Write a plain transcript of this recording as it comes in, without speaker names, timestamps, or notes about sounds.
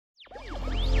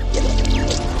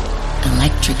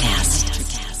NutraCast.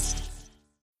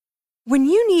 When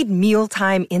you need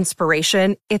mealtime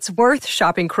inspiration, it's worth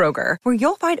shopping Kroger, where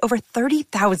you'll find over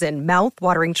 30,000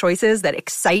 mouth-watering choices that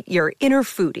excite your inner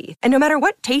foodie. And no matter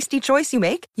what tasty choice you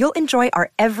make, you'll enjoy our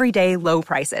everyday low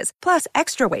prices, plus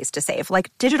extra ways to save,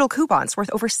 like digital coupons worth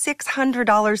over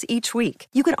 $600 each week.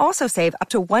 You can also save up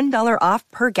to $1 off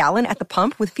per gallon at the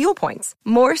pump with fuel points.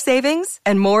 More savings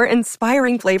and more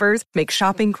inspiring flavors make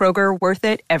shopping Kroger worth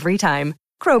it every time.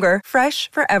 Kroger, fresh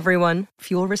for everyone.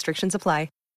 Fuel restrictions apply.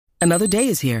 Another day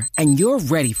is here, and you're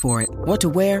ready for it. What to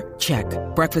wear? Check.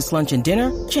 Breakfast, lunch, and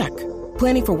dinner? Check.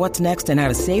 Planning for what's next and how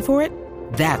to save for it?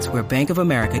 That's where Bank of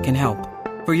America can help.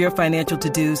 For your financial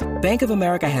to-dos, Bank of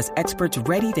America has experts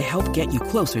ready to help get you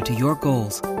closer to your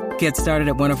goals. Get started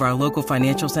at one of our local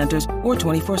financial centers or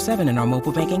 24/7 in our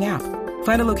mobile banking app.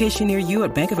 Find a location near you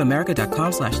at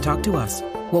bankofamerica.com/talktous.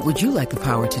 What would you like the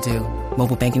power to do?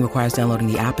 Mobile banking requires downloading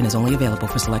the app and is only available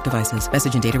for select devices.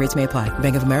 Message and data rates may apply.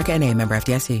 Bank of America N.A., member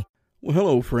FDIC. Well,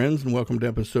 hello, friends, and welcome to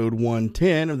episode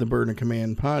 110 of the Burden of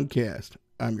Command podcast.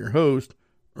 I'm your host,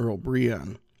 Earl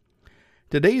Breon.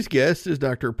 Today's guest is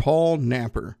Dr. Paul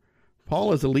Napper.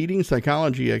 Paul is a leading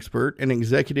psychology expert and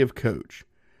executive coach.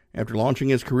 After launching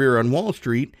his career on Wall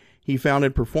Street, he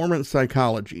founded Performance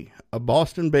Psychology, a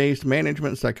Boston-based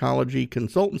management psychology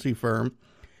consultancy firm,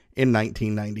 in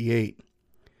 1998.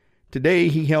 Today,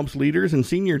 he helps leaders and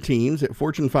senior teams at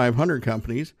Fortune 500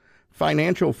 companies,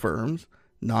 financial firms,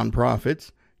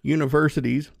 nonprofits,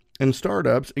 universities, and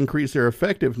startups increase their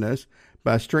effectiveness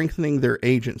by strengthening their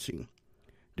agency.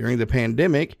 During the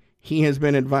pandemic, he has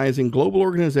been advising global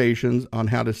organizations on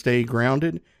how to stay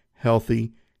grounded,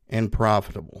 healthy, and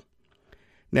profitable.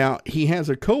 Now, he has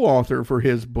a co-author for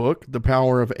his book, The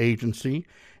Power of Agency,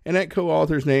 and that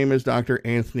co-author's name is Dr.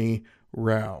 Anthony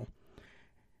Rao.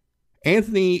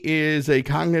 Anthony is a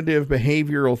cognitive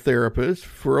behavioral therapist.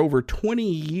 For over 20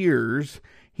 years,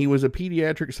 he was a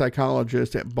pediatric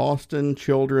psychologist at Boston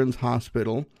Children's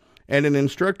Hospital and an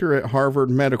instructor at Harvard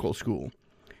Medical School.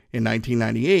 In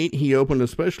 1998, he opened a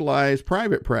specialized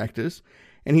private practice,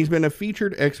 and he's been a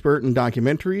featured expert in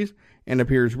documentaries and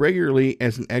appears regularly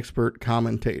as an expert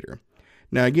commentator.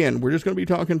 Now, again, we're just going to be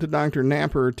talking to Dr.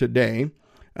 Napper today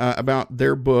about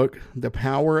their book, The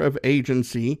Power of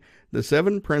Agency, the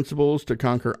 7 Principles to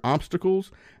Conquer Obstacles,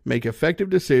 Make Effective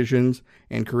Decisions,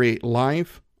 and Create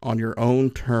Life on Your Own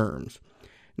Terms.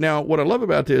 Now, what I love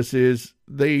about this is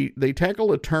they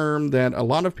tackle a term that a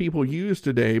lot of people use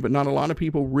today, but not a lot of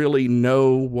people really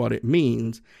know what it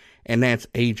means, and that's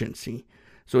agency.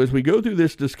 So as we go through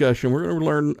this discussion, we're going to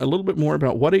learn a little bit more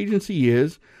about what agency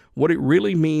is, what it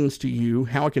really means to you,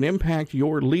 how it can impact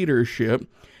your leadership,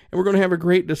 and we're going to have a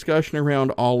great discussion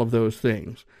around all of those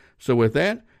things. So with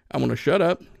that, I'm going to shut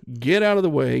up, get out of the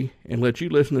way, and let you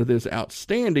listen to this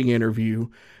outstanding interview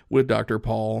with Dr.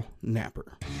 Paul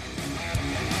Napper.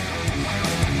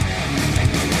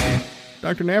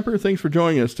 Dr. Napper, thanks for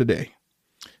joining us today.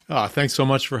 Thanks so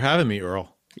much for having me,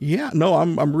 Earl. Yeah, no,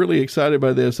 I'm really excited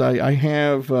by this. I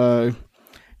have,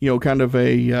 kind of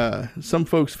some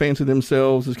folks fancy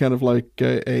themselves as kind of like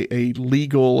a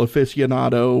legal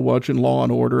aficionado watching Law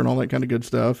and Order and all that kind of good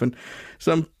stuff. And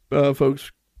some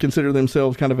folks consider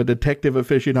themselves kind of a detective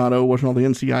aficionado watching all the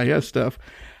NCIS stuff.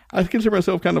 I consider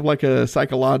myself kind of like a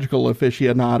psychological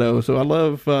aficionado. So I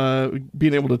love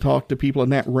being able to talk to people in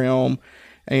that realm.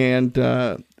 And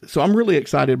so I'm really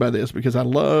excited by this because I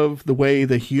love the way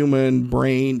the human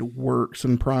brain works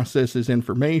and processes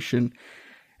information.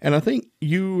 And I think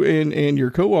you and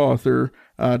your co-author,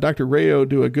 Dr. Rao,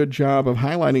 do a good job of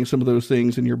highlighting some of those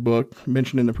things in your book,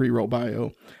 mentioned in the pre-roll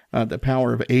bio, The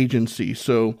Power of Agency.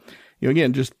 So,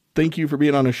 again, just thank you for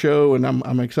being on the show, and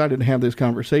I'm excited to have this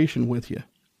conversation with you.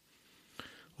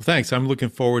 Well, thanks. I'm looking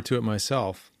forward to it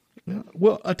myself.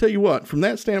 Well, I'll tell you what, from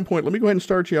that standpoint, let me go ahead and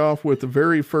start you off with the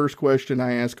very first question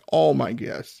I ask all my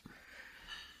guests.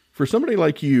 For somebody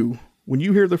like you, when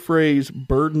you hear the phrase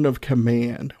burden of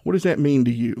command, what does that mean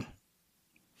to you?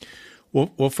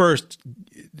 Well, first,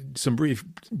 some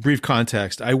brief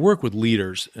context. I work with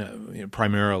leaders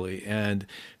primarily, and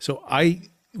so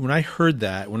when I heard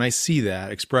that, when I see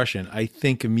that expression, I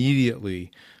think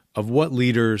immediately of what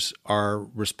leaders are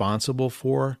responsible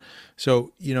for.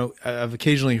 So, I've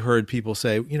occasionally heard people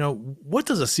say, what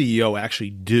does a CEO actually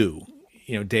do,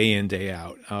 day in, day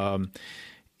out?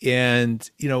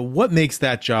 And what makes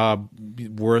that job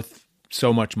worth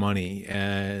so much money,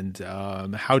 and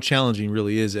how challenging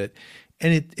really is it?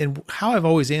 And how I've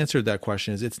always answered that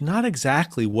question is it's not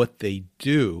exactly what they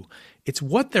do, it's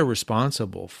what they're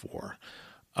responsible for,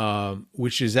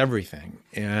 which is everything.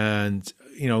 And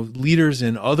leaders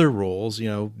in other roles,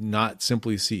 not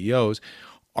simply CEOs,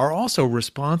 are also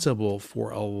responsible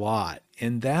for a lot.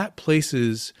 And that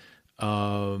places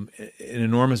an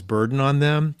enormous burden on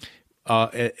them.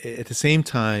 At the same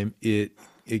time, it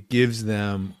gives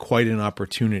them quite an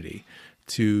opportunity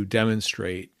to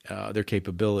demonstrate their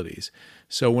capabilities.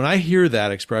 So when I hear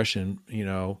that expression,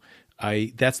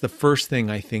 that's the first thing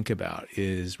I think about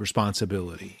is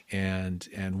responsibility and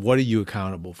what are you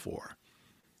accountable for?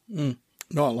 No,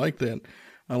 I like that.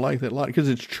 I like that a lot because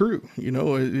it's true.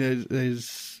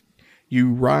 As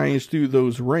you rise through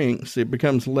those ranks, it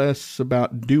becomes less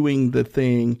about doing the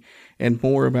thing and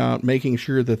more about making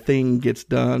sure the thing gets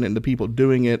done and the people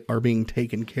doing it are being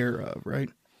taken care of, right?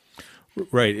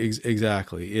 Right,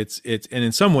 exactly. It's and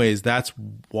in some ways that's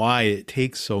why it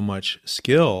takes so much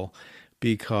skill,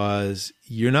 because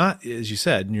you're not, as you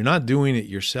said, you're not doing it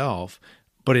yourself,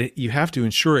 but you have to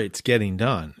ensure it's getting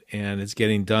done, and it's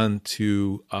getting done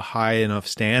to a high enough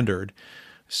standard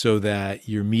so that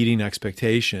you're meeting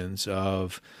expectations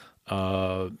of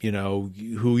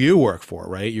who you work for,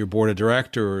 right? Your board of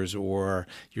directors or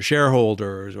your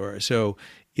shareholders, or so.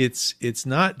 It's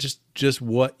not just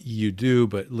what you do,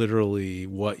 but literally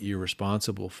what you're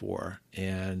responsible for,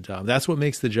 and that's what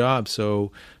makes the job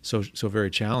so very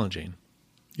challenging.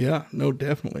 Yeah, no,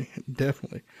 definitely.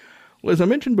 Well, as I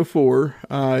mentioned before,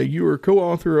 you were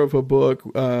co-author of a book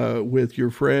with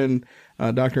your friend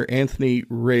Dr. Anthony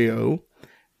Rayo,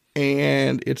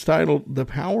 and it's titled "The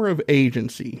Power of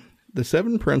Agency: The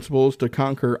 7 Principles to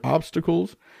Conquer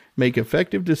Obstacles, Make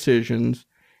Effective Decisions,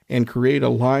 and Create a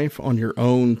Life on Your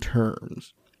Own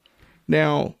Terms."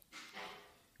 Now,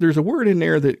 there's a word in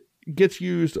there that gets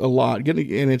used a lot, and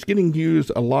it's getting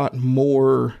used a lot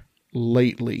more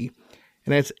lately,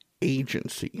 and that's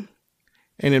agency.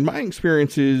 And in my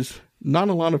experiences, not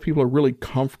a lot of people are really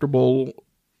comfortable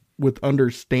with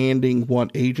understanding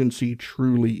what agency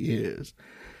truly is.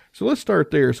 So let's start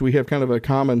there so we have kind of a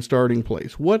common starting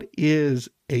place. What is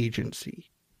agency?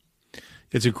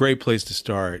 It's a great place to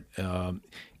start.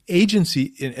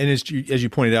 Agency, and as you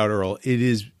pointed out, Earl,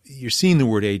 you're seeing the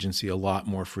word agency a lot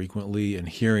more frequently and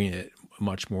hearing it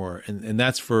much more, and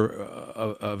that's for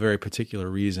a very particular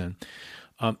reason.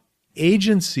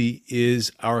 Agency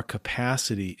is our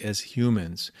capacity as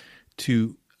humans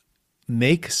to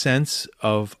make sense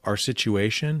of our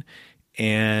situation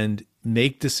and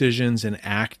make decisions and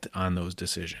act on those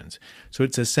decisions. So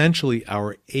it's essentially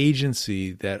our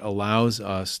agency that allows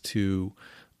us to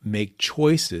make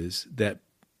choices that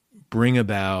bring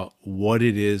about what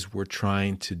it is we're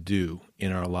trying to do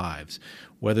in our lives,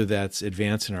 whether that's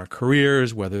advance in our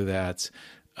careers, whether that's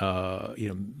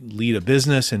lead a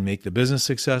business and make the business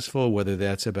successful, whether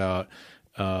that's about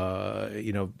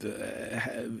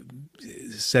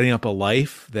setting up a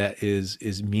life that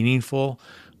is meaningful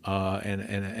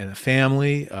and a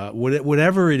family,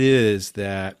 whatever it is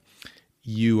that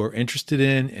you are interested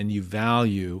in and you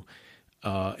value.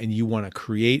 And you want to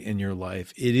create in your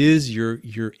life, it is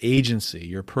your agency,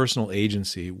 your personal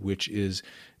agency, which is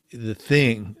the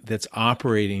thing that's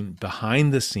operating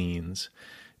behind the scenes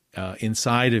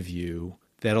inside of you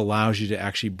that allows you to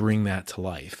actually bring that to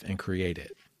life and create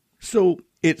it. So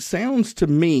it sounds to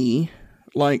me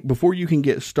like before you can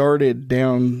get started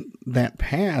down that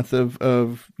path of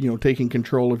taking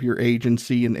control of your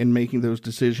agency and making those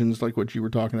decisions like what you were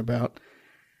talking about,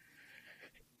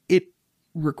 it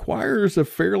requires a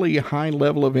fairly high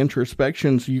level of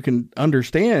introspection so you can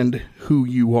understand who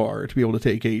you are to be able to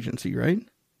take agency, right?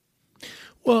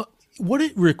 Well, what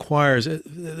it requires,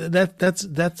 that's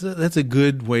a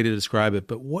good way to describe it.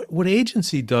 But what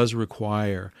agency does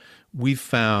require, we've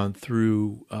found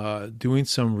through doing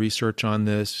some research on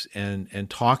this and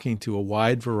talking to a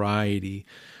wide variety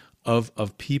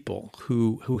of people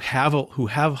who have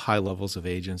high levels of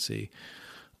agency,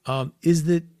 is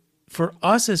that for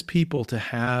us as people to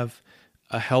have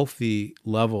a healthy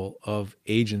level of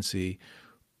agency,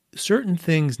 certain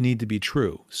things need to be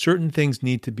true. Certain things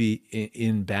need to be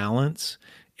in balance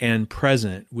and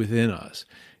present within us.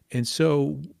 And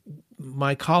so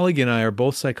my colleague and I are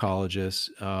both psychologists.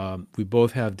 We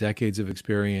both have decades of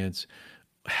experience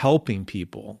helping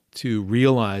people to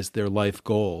realize their life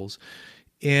goals.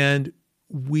 And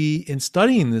in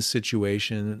studying this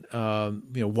situation,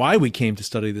 why we came to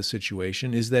study this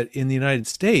situation is that in the United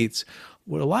States,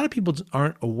 what a lot of people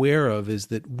aren't aware of is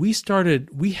that we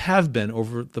have been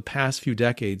over the past few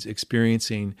decades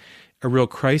experiencing a real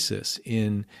crisis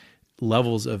in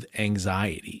levels of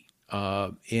anxiety.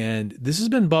 And this has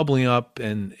been bubbling up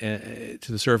and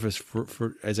to the surface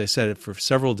for, as I said, for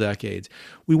several decades.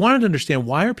 We wanted to understand,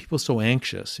 why are people so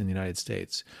anxious in the United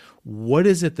States? What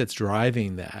is it that's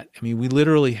driving that? I mean, we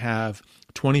literally have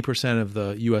 20% of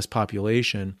the U.S.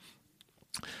 population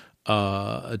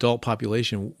adult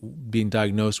population being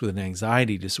diagnosed with an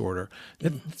anxiety disorder.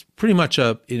 That's pretty much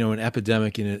an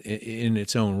epidemic in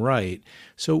its own right.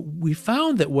 So we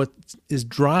found that what is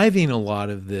driving a lot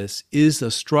of this is a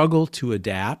struggle to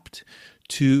adapt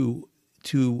to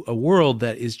a world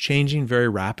that is changing very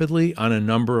rapidly on a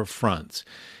number of fronts.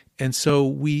 And so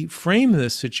we frame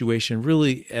this situation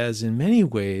really as, in many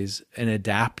ways, an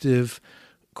adaptive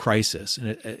crisis,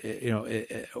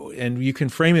 and you can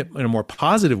frame it in a more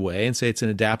positive way and say it's an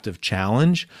adaptive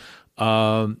challenge,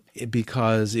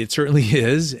 because it certainly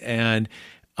is, and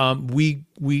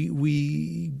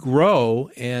we grow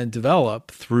and develop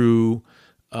through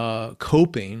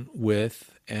coping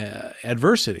with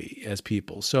adversity as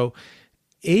people. So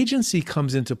agency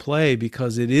comes into play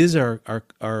because it is our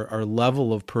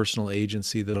level of personal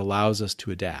agency that allows us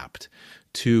to adapt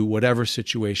to whatever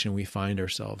situation we find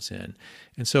ourselves in.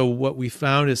 And so what we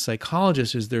found as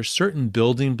psychologists is there's certain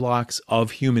building blocks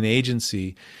of human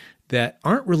agency that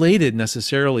aren't related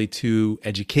necessarily to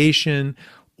education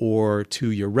or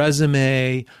to your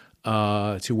resume,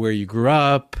 to where you grew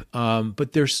up,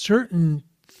 but there's certain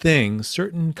things,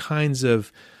 certain kinds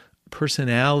of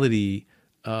personality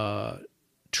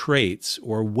traits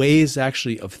or ways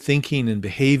actually of thinking and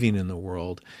behaving in the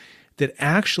world that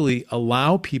actually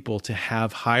allow people to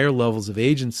have higher levels of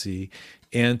agency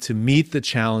and to meet the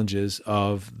challenges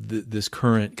of this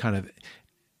current kind of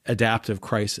adaptive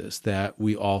crisis that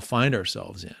we all find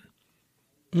ourselves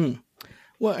in.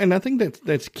 Well, and I think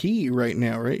that's key right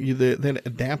now, right? That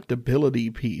adaptability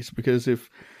piece, because if,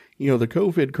 the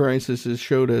COVID crisis has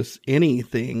showed us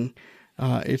anything,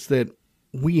 it's that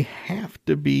we have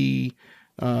to be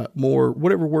more,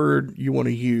 whatever word you want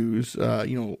to use. A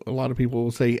lot of people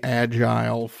will say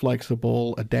agile,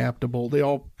 flexible, adaptable. They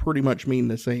all pretty much mean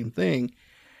the same thing.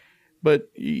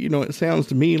 But, it sounds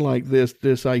to me like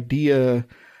this idea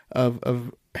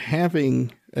of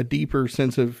having a deeper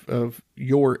sense of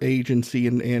your agency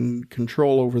and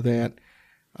control over that,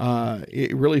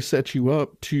 it really sets you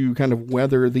up to kind of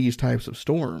weather these types of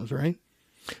storms, right?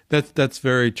 That's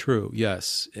very true.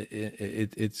 Yes,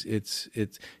 it's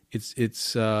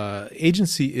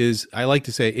agency is. I like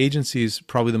to say agency is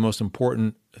probably the most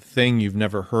important thing you've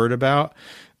never heard about,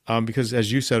 because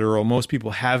as you said, Earl, most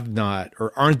people have not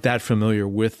or aren't that familiar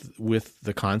with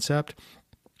the concept.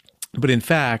 But in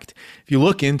fact, if you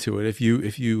look into it, if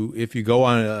you go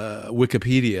on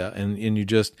Wikipedia and you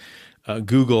just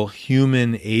Google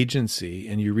human agency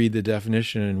and you read the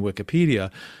definition in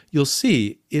Wikipedia, you'll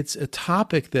see it's a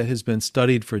topic that has been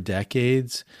studied for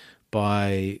decades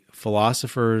by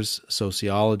philosophers,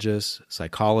 sociologists,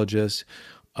 psychologists,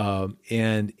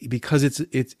 and because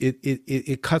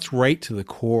it cuts right to the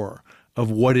core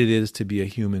of what it is to be a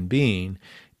human being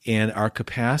and our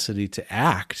capacity to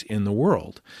act in the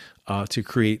world, to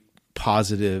create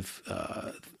positive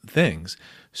things.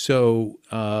 So,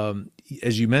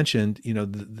 as you mentioned,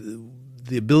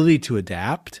 the ability to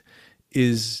adapt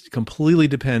is completely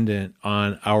dependent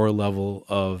on our level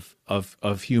of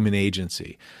human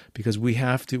agency, because we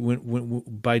have to, when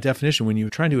by definition, when you're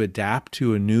trying to adapt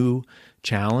to a new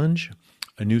challenge,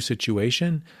 a new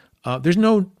situation, there's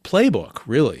no playbook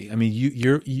really. I mean,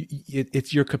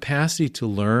 it's your capacity to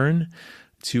learn,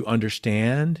 to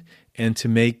understand, and to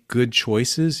make good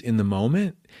choices in the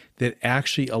moment that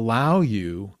actually allow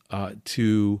you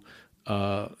to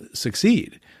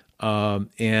succeed.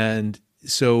 And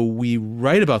so we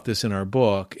write about this in our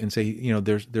book and say,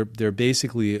 there are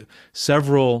basically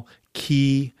several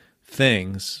key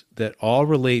things that all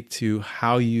relate to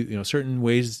how certain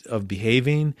ways of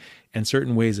behaving and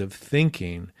certain ways of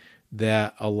thinking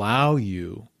that allow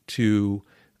you to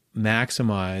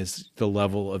maximize the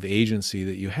level of agency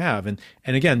that you have. And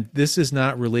again, this is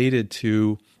not related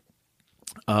to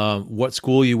what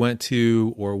school you went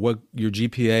to or what your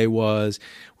GPA was,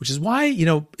 which is why,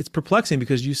 it's perplexing,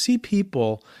 because you see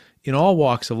people in all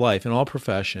walks of life, in all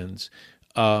professions,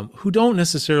 who don't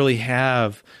necessarily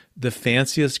have the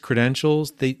fanciest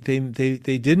credentials. They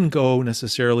didn't go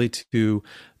necessarily to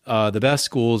the best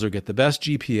schools or get the best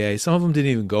GPA. Some of them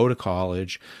didn't even go to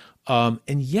college. And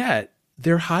yet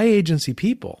they're high agency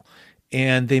people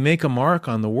and they make a mark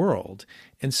on the world.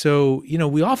 And so,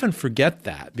 we often forget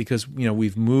that because,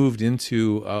 we've moved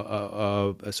into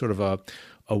a sort of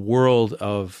a world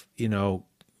of,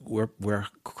 where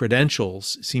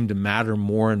credentials seem to matter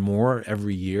more and more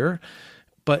every year.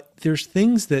 But there's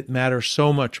things that matter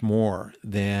so much more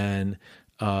than,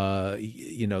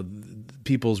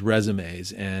 people's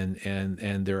resumes and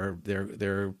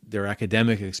their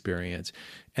academic experience.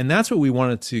 And that's what we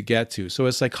wanted to get to. So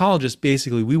as psychologists,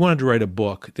 basically, we wanted to write a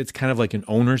book that's kind of like an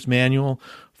owner's manual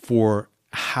for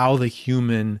how the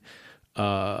human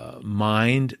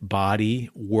mind-body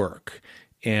work,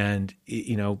 and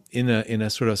in a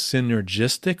sort of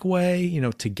synergistic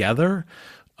way, together,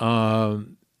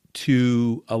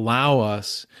 to allow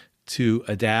us to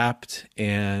adapt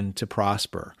and to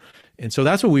prosper. And so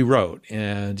that's what we wrote.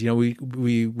 And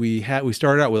we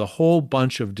started out with a whole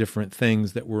bunch of different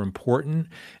things that were important,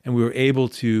 and we were able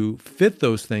to fit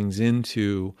those things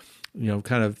into,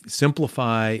 kind of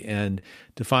simplify and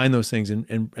define those things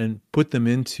and put them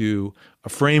into a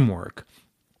framework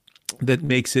that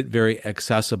makes it very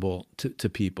accessible to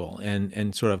people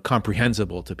and sort of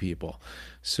comprehensible to people.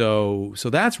 So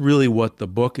that's really what the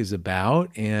book is about.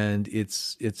 And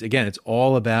it's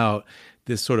all about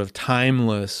this sort of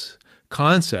timeless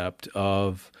concept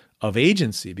of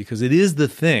agency, because it is the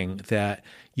thing that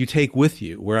you take with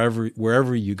you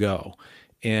wherever you go.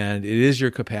 And it is your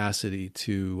capacity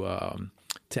to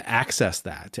access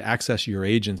that, to access your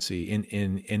agency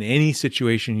in any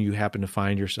situation you happen to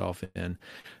find yourself in,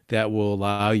 that will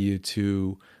allow you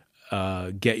to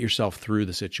get yourself through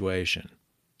the situation.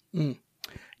 Mm.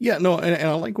 Yeah, no, and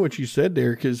I like what you said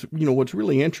there, because what's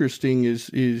really interesting is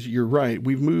you're right.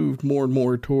 We've moved more and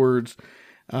more towards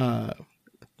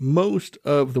most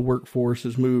of the workforce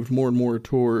has moved more and more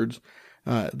towards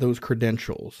those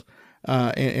credentials,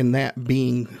 and that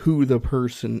being who the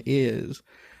person is.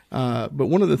 But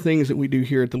one of the things that we do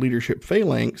here at the Leadership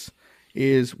Phalanx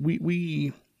is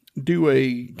we do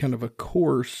a kind of a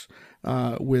course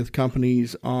with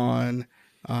companies on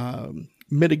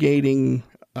mitigating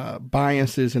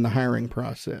biases in the hiring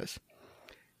process.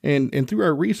 And through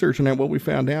our research on that, what we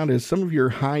found out is some of your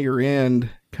higher end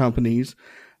companies,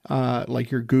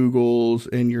 like your Googles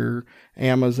and your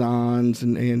Amazons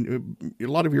and a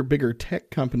lot of your bigger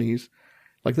tech companies,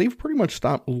 like they've pretty much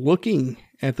stopped looking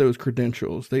at those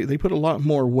credentials. They put a lot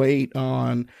more weight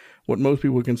on what most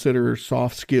people would consider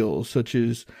soft skills, such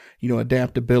as,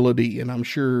 adaptability. And I'm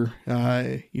sure,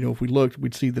 if we looked,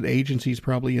 we'd see that agency's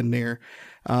probably in there,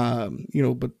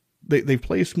 but they've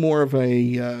placed more of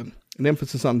an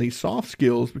emphasis on these soft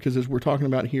skills, because as we're talking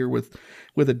about here with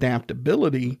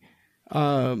adaptability,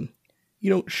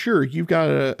 sure, you've got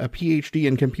a PhD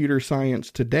in computer science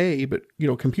today, but,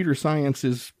 computer science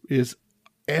is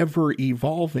ever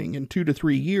evolving. In 2 to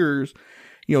 3 years,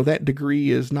 that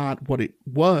degree is not what it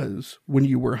was when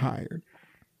you were hired.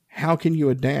 How can you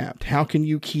adapt? How can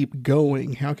you keep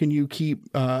going? How can you keep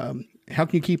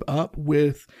up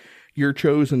with your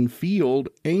chosen field?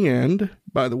 And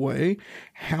by the way,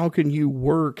 how can you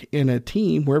work in a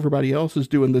team where everybody else is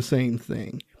doing the same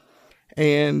thing?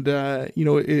 And,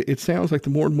 it sounds like the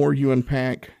more and more you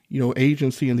unpack,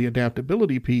 agency and the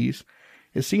adaptability piece,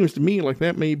 it seems to me like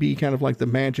that may be kind of like the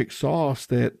magic sauce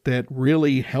that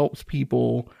really helps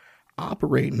people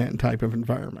operate in that type of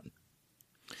environment.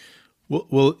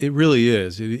 Well, it really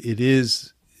is. It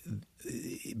is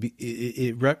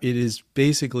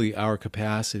basically our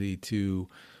capacity to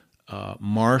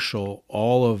marshal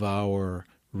all of our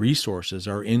resources,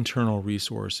 our internal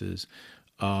resources,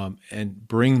 and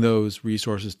bring those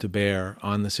resources to bear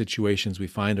on the situations we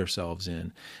find ourselves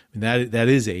in. That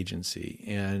is agency,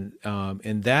 and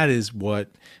that is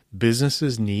what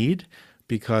businesses need,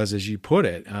 because, as you put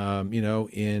it,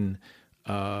 in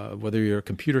whether you're a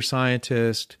computer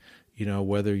scientist,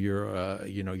 whether you're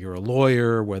a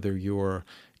lawyer, whether you're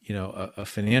a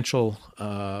financial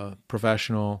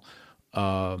professional,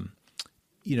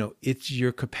 it's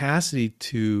your capacity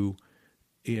to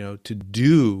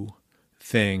do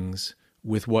things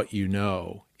with what you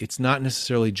know. It's not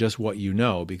necessarily just what you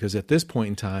know, because at this point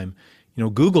in time,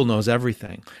 Google knows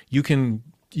everything. You can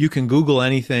Google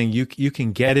anything. You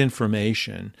can get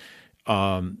information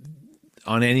on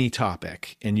any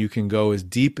topic, and you can go as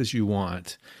deep as you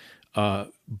want.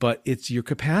 But it's your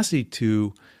capacity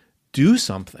to do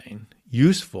something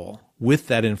useful with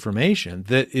that information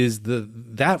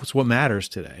that's what matters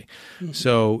today. Mm-hmm.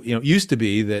 So, it used to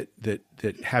be that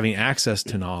having access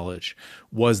to knowledge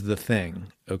was the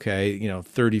thing, okay,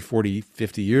 30, 40,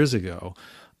 50 years ago.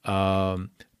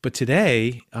 But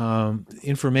today,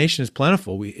 information is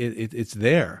plentiful. It's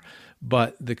there.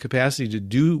 But the capacity to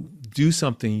do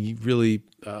something really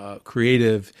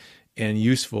creative and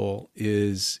useful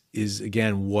is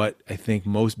again what I think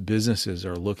most businesses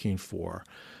are looking for.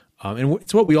 And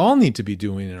it's what we all need to be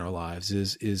doing in our lives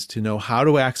is to know how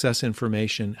to access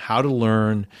information, how to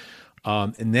learn,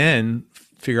 and then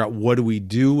figure out what do we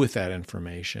do with that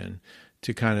information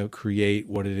to kind of create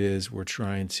what it is we're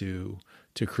trying to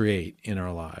create in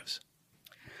our lives.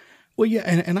 Well, yeah,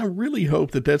 and I really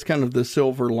hope that that's kind of the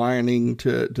silver lining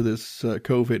to this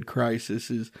COVID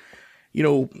crisis is,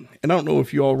 And I don't know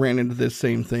if you all ran into this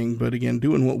same thing, but again,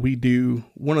 doing what we do,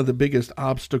 one of the biggest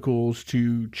obstacles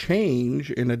to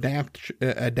change and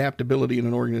adaptability in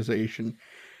an organization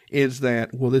is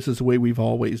that, well, this is the way we've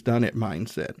always done it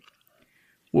mindset.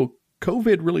 Well,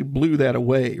 COVID really blew that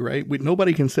away, right?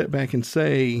 Nobody can sit back and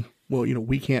say, well,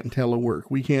 we can't telework.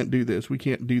 We can't do this. We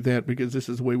can't do that because this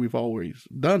is the way we've always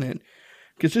done it.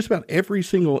 Because just about every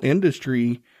single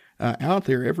industry out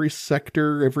there, every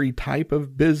sector, every type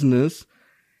of business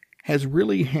has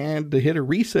really had to hit a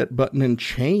reset button and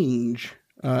change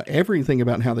everything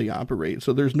about how they operate.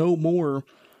 So there's no more,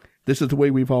 this is the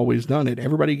way we've always done it.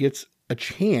 Everybody gets a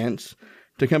chance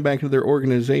to come back to their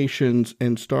organizations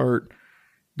and start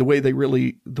the way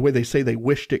they say they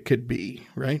wished it could be,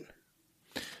 right?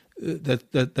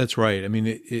 That's right. I mean,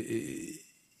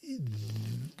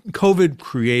 COVID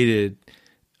created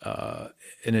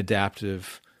an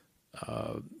adaptive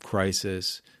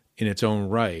crisis in its own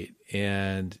right,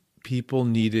 and people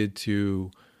needed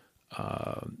to.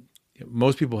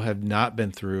 Most people have not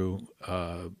been through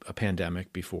a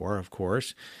pandemic before, of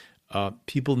course.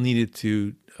 People needed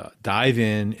to dive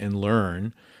in and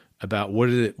learn about what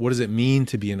does it mean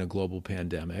to be in a global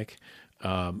pandemic.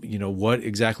 What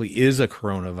exactly is a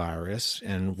coronavirus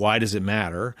and why does it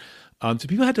matter? So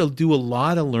people had to do a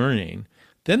lot of learning.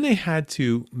 Then they had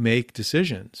to make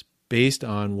decisions based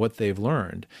on what they've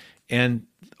learned. And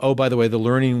oh, by the way, the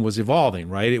learning was evolving,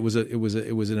 right? It was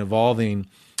an evolving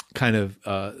kind of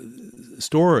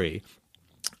story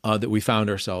that we found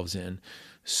ourselves in.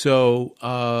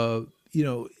 So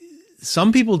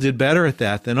some people did better at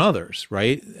that than others,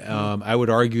 right? I would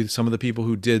argue that some of the people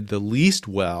who did the least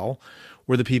well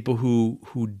were the people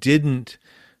who didn't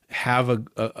have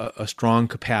a strong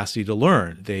capacity to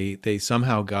learn. They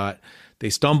somehow they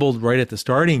stumbled right at the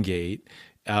starting gate,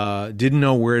 didn't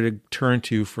know where to turn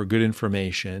to for good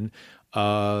information,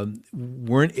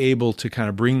 weren't able to kind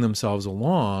of bring themselves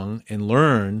along and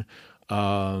learn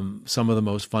some of the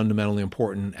most fundamentally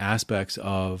important aspects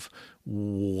of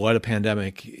what a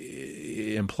pandemic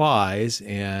implies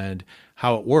and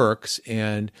how it works.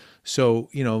 And so,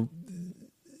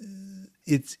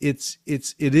 it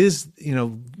is,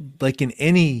 like in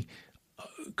any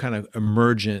kind of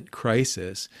emergent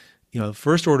crisis, the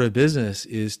first order of business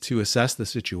is to assess the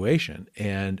situation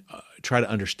and try to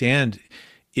understand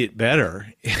it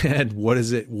better. And what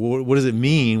does it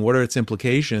mean? What are its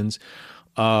implications?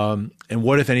 And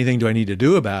what, if anything, do I need to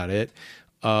do about it?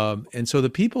 And so the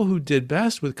people who did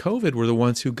best with COVID were the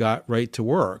ones who got right to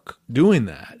work doing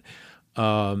that.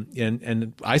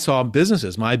 And I saw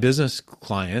businesses, my business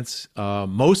clients,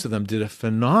 most of them did a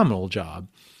phenomenal job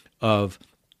of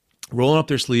rolling up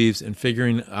their sleeves and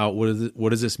figuring out what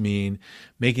does this mean,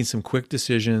 making some quick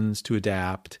decisions to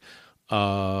adapt,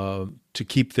 to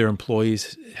keep their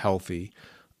employees healthy.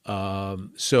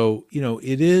 So,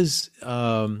 it is,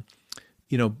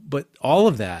 but all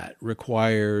of that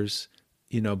requires,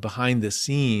 behind the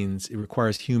scenes, it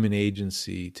requires human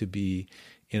agency to be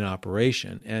in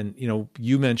operation. And,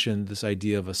 you mentioned this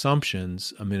idea of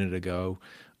assumptions a minute ago,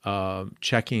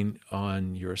 checking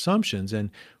on your assumptions.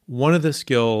 And one of the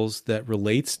skills that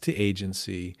relates to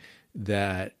agency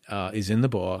that is in the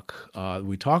book,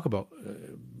 we talk about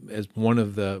as one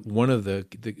of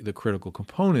the critical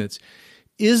components,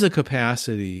 is a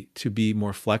capacity to be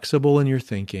more flexible in your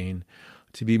thinking,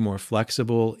 to be more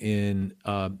flexible in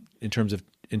terms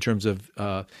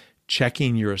of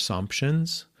checking your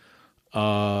assumptions,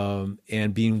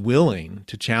 and being willing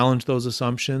to challenge those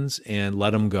assumptions and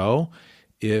let them go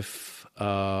if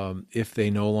they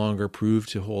no longer prove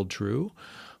to hold true.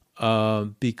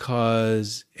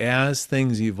 Because as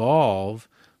things evolve,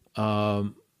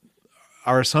 our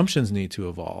assumptions need to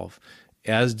evolve,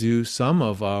 as do some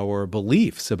of our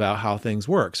beliefs about how things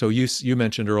work. So you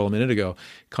mentioned, Earl, a minute ago,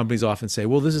 companies often say,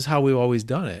 well, this is how we've always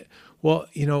done it. Well,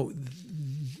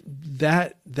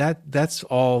 that's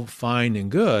all fine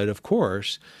and good, of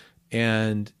course,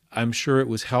 and I'm sure it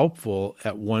was helpful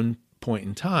at one point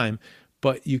in time,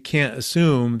 but you can't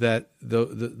assume that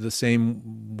the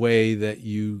same way that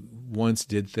you once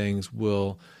did things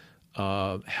will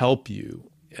help you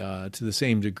to the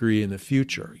same degree in the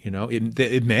future.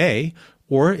 It may,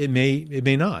 or it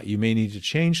may not. You may need to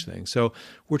change things. So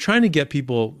we're trying to get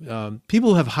people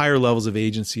who have higher levels of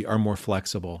agency are more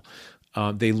flexible.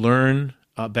 They learn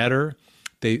better.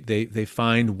 They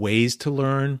find ways to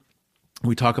learn.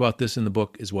 We talk about this in the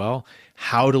book as well,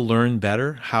 how to learn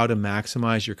better, how to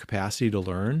maximize your capacity to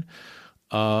learn.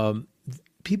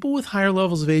 People with higher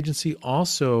levels of agency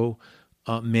also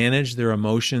manage their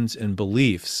emotions and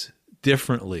beliefs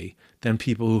differently than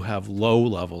people who have low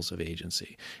levels of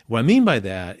agency. What I mean by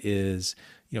that is,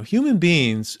 human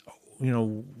beings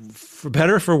for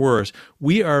better or for worse,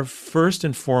 we are first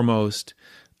and foremost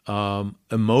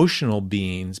emotional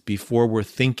beings before we're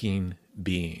thinking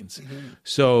beings. Mm-hmm.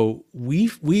 So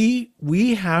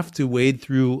we have to wade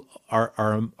through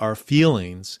our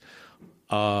feelings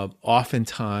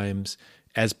oftentimes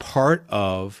as part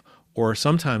of, or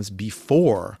sometimes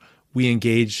before we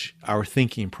engage our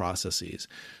thinking processes.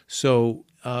 So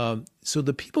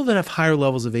the people that have higher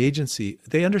levels of agency,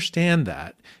 they understand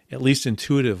that, at least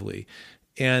intuitively,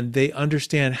 and they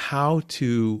understand how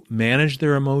to manage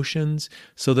their emotions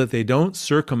so that they don't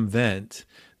circumvent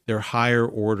their higher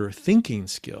order thinking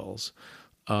skills.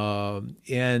 And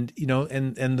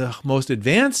the most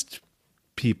advanced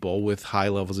people with high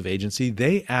levels of agency,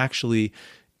 they actually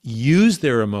use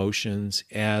their emotions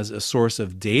as a source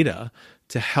of data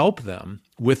to help them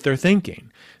with their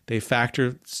thinking. They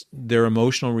factor their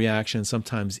emotional reaction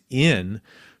sometimes in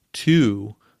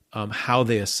to how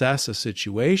they assess a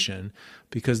situation,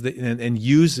 because and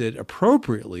use it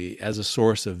appropriately as a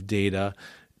source of data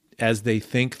as they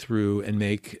think through and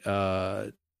make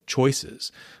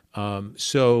choices.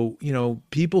 So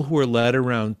people who are led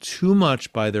around too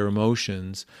much by their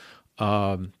emotions,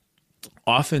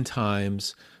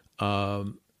 oftentimes,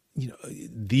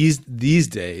 these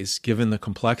days, given the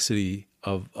complexity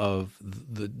of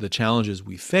the challenges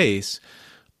we face,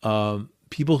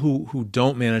 people who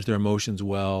don't manage their emotions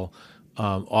well,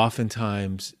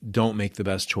 oftentimes don't make the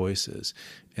best choices.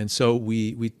 And so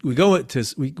we go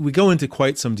into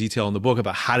quite some detail in the book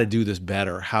about how to do this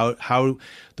better, how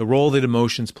the role that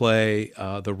emotions play,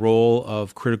 the role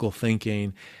of critical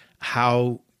thinking,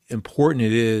 how important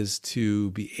it is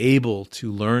to be able to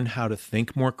learn how to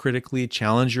think more critically,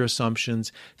 challenge your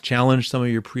assumptions, challenge some of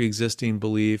your pre-existing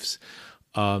beliefs,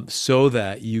 so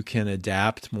that you can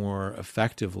adapt more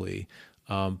effectively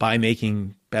by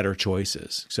making better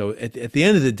choices. So at the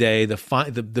end of the day,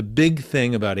 the big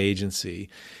thing about agency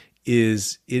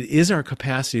is it is our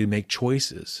capacity to make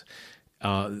choices.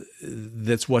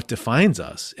 That's what defines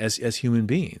us as human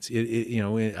beings.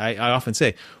 I often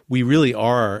say we really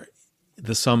are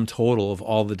the sum total of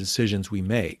all the decisions we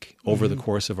make over the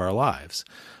course of our lives,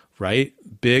 right?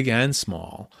 Big and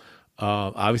small.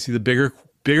 Obviously, the bigger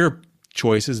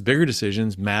choices, bigger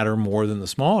decisions matter more than the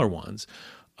smaller ones.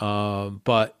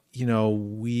 But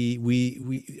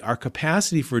our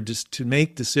capacity to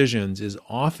make decisions is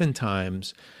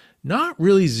oftentimes not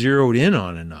really zeroed in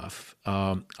on enough.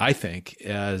 I think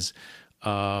as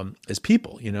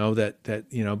people,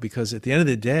 because at the end of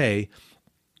the day,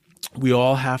 we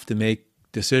all have to make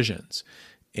decisions,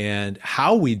 and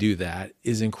how we do that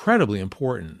is incredibly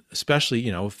important, especially,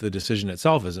 if the decision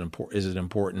itself is an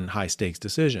important high stakes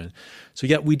decision. So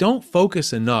yet we don't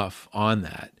focus enough on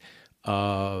that.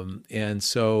 And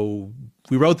so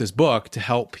we wrote this book to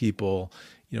help people,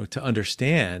 to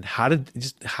understand how to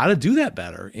do that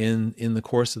better in the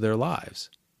course of their lives.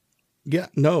 Yeah,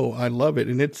 no, I love it.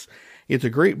 And it's a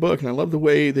great book. And I love the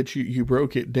way that you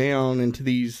broke it down into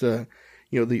these,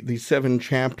 these 7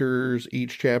 chapters,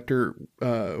 each chapter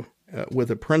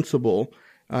with a principle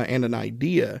and an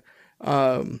idea.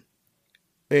 And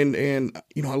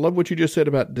I love what you just said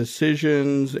about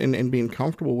decisions and being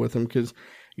comfortable with them, because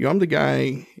I'm the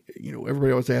guy,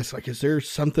 everybody always asks, like, is there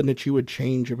something that you would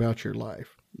change about your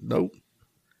life? Nope.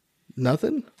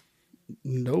 Nothing?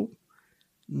 Nope.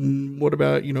 What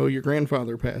about, your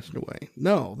grandfather passed away?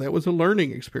 No, that was a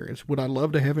learning experience. Would I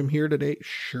love to have him here today?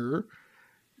 Sure.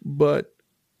 But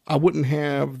I wouldn't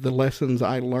have the lessons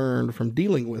I learned from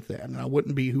dealing with that, and I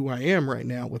wouldn't be who I am right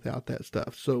now without that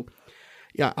stuff. So,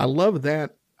 yeah, I love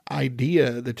that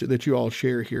idea that you all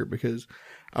share here, because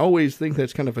I always think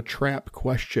that's kind of a trap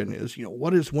question is,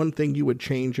 what is one thing you would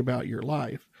change about your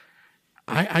life?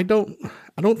 I don't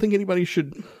think anybody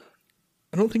should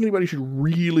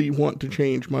really want to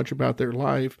change much about their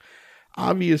life.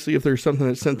 Obviously, if there's something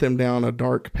that sent them down a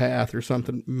dark path or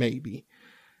something, maybe.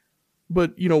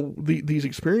 But, these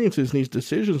experiences and these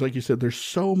decisions, like you said, there's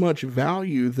so much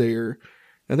value there.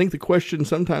 I think the question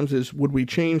sometimes is, would we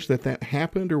change that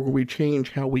happened, or would we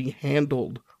change how we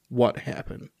handled what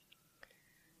happened?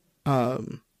 Now,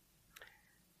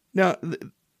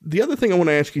 the other thing I want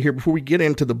to ask you here before we get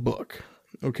into the book,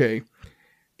 okay,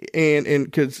 and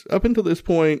because up until this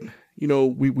point,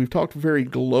 we've talked very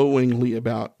glowingly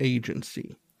about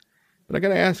agency, but I got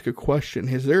to ask a question.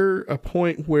 Is there a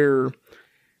point where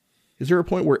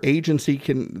agency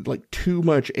can, like, too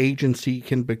much agency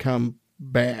can become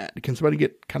bad? Can somebody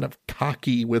get kind of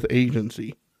cocky with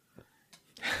agency?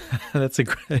 That's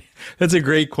a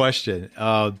great question.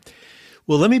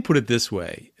 Well, let me put it this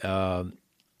way.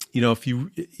 If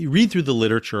you read through the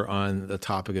literature on the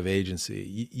topic of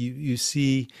agency, you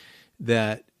see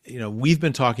that we've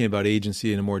been talking about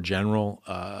agency in a more general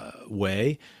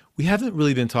way. We haven't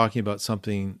really been talking about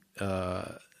something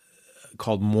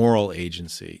called moral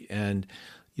agency, and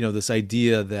this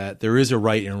idea that there is a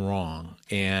right and wrong.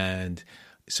 And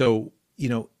so,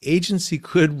 agency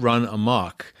could run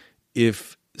amok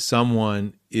if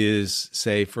someone is,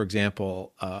 say, for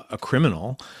example, a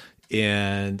criminal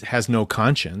and has no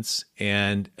conscience,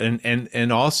 and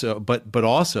also, but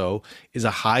also is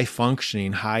a high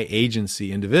functioning, high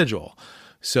agency individual.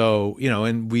 So,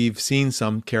 and we've seen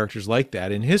some characters like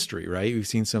that in history, right? We've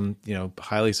seen some,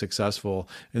 highly successful,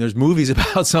 and there's movies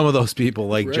about some of those people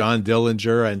like right. John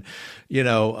Dillinger, and,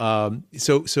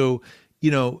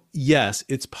 yes,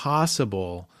 it's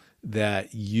possible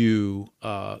that you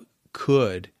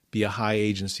could be a high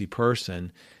agency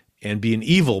person and be an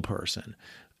evil person.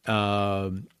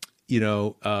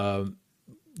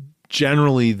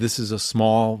 Generally, this is a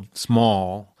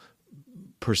small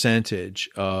percentage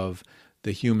of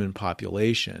the human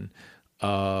population,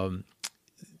 of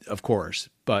course,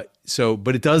 but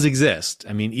it does exist.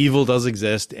 I mean, evil does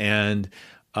exist, and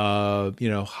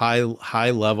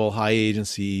high level, high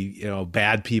agency,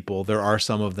 bad people. There are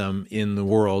some of them in the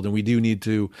world, and we do need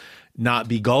to not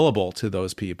be gullible to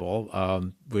those people.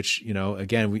 Which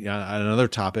again, on another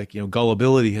topic,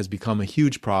 gullibility has become a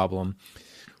huge problem,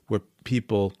 where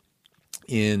people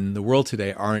in the world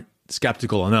today aren't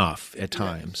skeptical enough at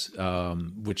times,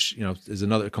 which is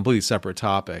another completely separate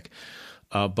topic.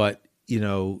 But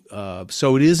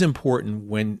so it is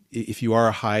important if you are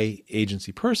a high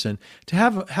agency person to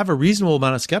have a reasonable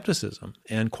amount of skepticism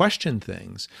and question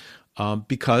things,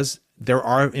 because there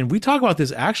are, and we talk about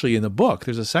this actually in the book.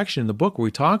 There's a section in the book where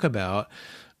we talk about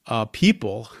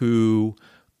people who,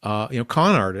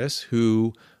 con artists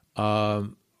who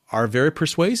are very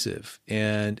persuasive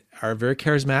and are very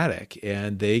charismatic,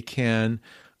 and they can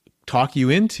talk you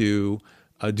into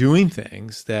doing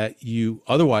things that you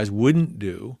otherwise wouldn't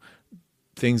do,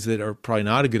 things that are probably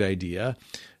not a good idea.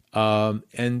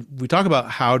 And we talk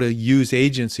about how to use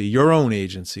agency, your own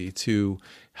agency, to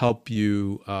help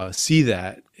you see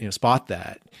that, spot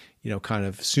that, kind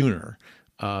of sooner,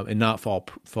 and not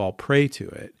fall prey to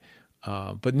it.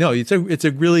 But no, it's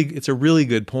a really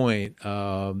good point,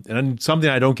 and something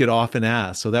I don't get often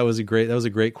asked. So that was a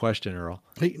great question, Earl.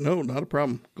 Hey, no, not a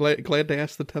problem. Glad to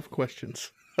ask the tough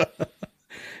questions.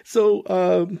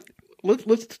 So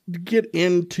let's get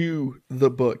into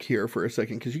the book here for a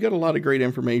second, because you got a lot of great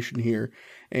information here,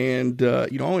 and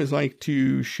always like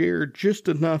to share just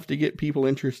enough to get people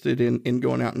interested in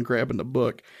going out and grabbing the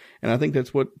book. And I think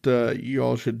that's what you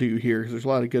all should do here, because there's a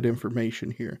lot of good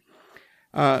information here.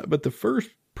 But the first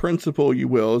principle, you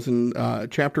will, is in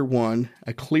chapter 1,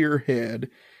 a clear head,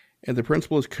 and the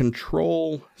principle is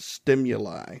control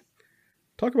stimuli.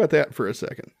 Talk about that for a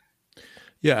second.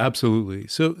 Yeah, absolutely.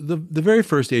 So the very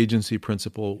first agency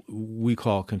principle we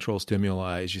call control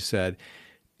stimuli, as you said.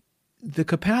 The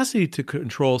capacity to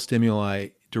control stimuli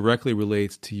directly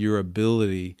relates to your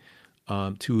ability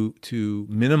to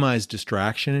minimize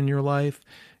distraction in your life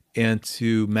and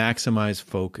to maximize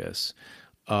focus.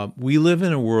 We live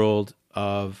in a world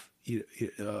of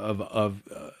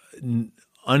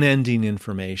unending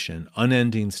information,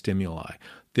 unending stimuli.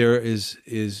 There is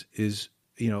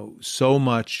so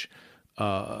much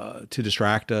to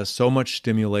distract us, so much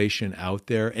stimulation out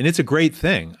there, and it's a great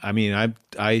thing. I mean,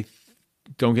 I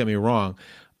don't get me wrong.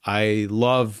 I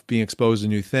love being exposed to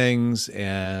new things,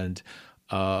 and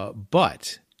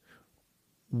but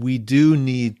we do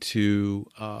need to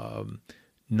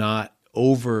not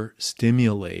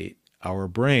overstimulate our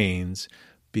brains,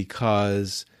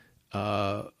 because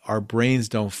our brains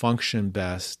don't function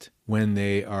best when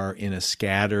they are in a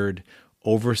scattered,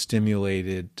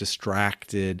 overstimulated,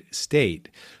 distracted state.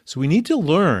 So we need to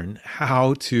learn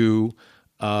how to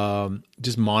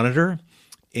just monitor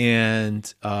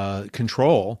and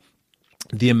control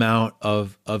the amount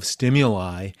of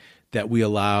stimuli that we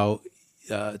allow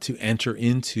to enter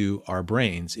into our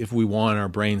brains if we want our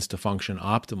brains to function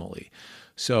optimally.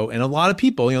 So, and a lot of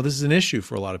people, this is an issue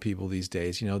for a lot of people these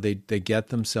days. They get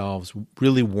themselves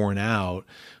really worn out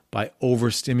by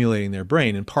overstimulating their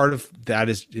brain. And part of that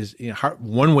is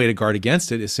one way to guard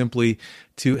against it is simply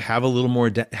to have a little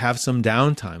more, have some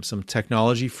downtime, some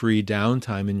technology-free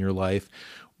downtime in your life,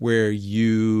 where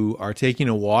you are taking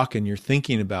a walk and you're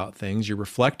thinking about things, you're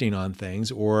reflecting on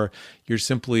things, or you're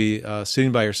simply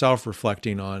sitting by yourself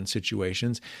reflecting on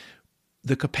situations.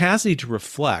 The capacity to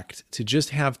reflect, to just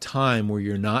have time where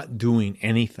you're not doing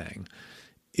anything,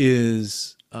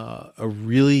 is a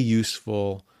really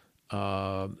useful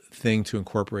thing to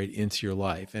incorporate into your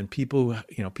life. And people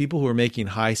who are making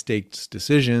high stakes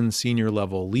decisions, senior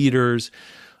level leaders,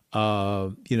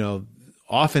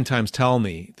 oftentimes tell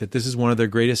me that this is one of their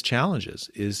greatest challenges,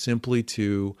 is simply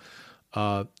to,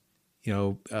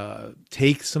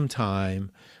 take some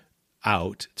time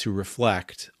out to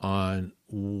reflect on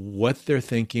what they're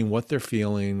thinking, what they're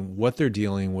feeling, what they're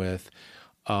dealing with,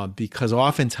 because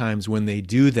oftentimes when they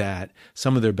do that,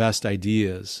 some of their best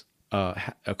ideas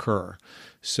occur.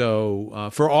 So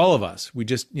for all of us, we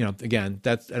just, again,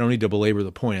 I don't need to belabor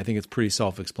the point. I think it's pretty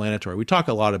self-explanatory. We talk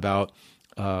a lot about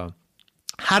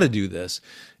how to do this.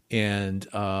 And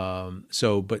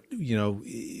but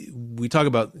we talk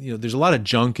about, there's a lot of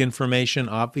junk information,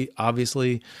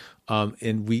 obviously.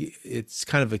 And it's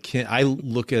kind of akin, I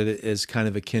look at it as kind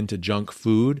of akin to junk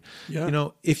food. Yeah.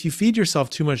 If you feed yourself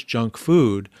too much junk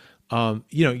food,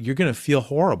 you're going to feel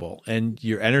horrible and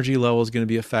your energy level is going to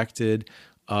be affected.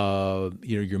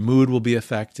 Your mood will be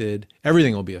affected.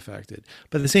 Everything will be affected.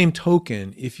 But at the same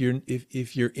token, if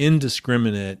you're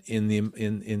indiscriminate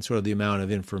in sort of the amount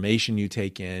of information you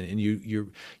take in, and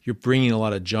you're bringing a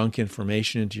lot of junk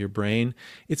information into your brain,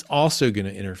 it's also going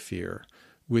to interfere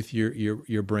with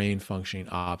your brain functioning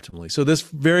optimally. So this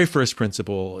very first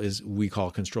principle is we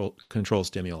call control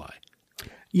stimuli.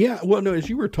 Yeah. Well, no, as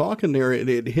you were talking there,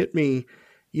 it hit me,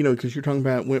 because you're talking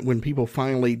about when people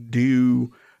finally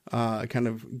do kind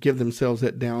of give themselves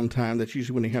that downtime. That's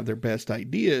usually when they have their best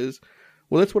ideas.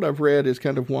 Well, that's what I've read is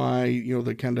kind of why,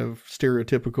 the kind of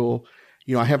stereotypical,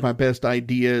 I have my best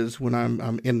ideas when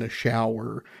I'm in the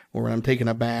shower or when I'm taking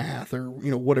a bath or,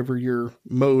 whatever your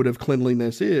mode of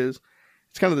cleanliness is.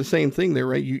 It's kind of the same thing there,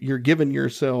 right? You're giving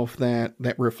yourself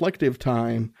that reflective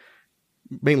time,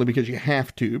 mainly because you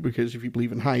have to, because if you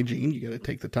believe in hygiene, you got to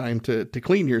take the time to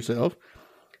clean yourself.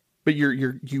 But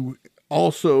you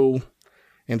also,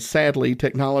 and sadly,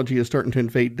 technology is starting to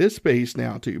invade this space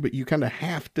now too, but you kind of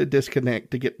have to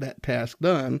disconnect to get that task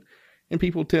done. And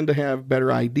people tend to have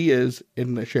better ideas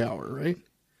in the shower, right?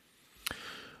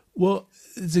 Well,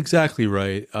 it's exactly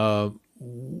right.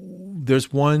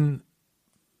 There's one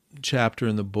chapter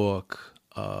in the book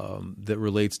that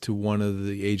relates to one of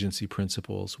the agency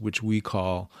principles, which we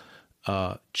call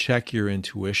check your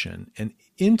intuition. And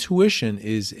intuition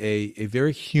is a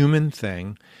very human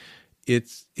thing.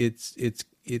 It's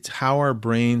how our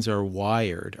brains are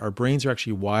wired. Our brains are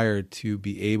actually wired to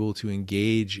be able to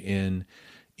engage in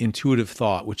intuitive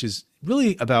thought, which is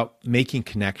really about making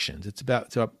connections. It's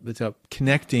about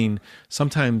connecting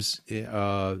sometimes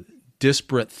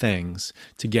disparate things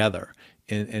together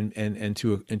and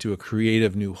into a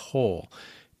creative new whole.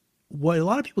 What a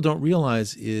lot of people don't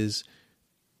realize is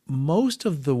most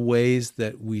of the ways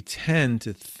that we tend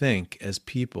to think as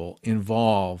people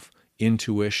involve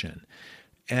intuition.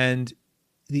 And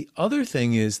the other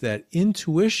thing is that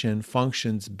intuition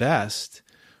functions best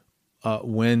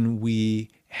when we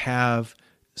have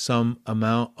some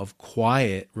amount of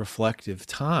quiet, reflective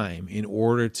time in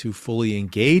order to fully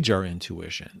engage our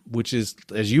intuition, which is,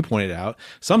 as you pointed out,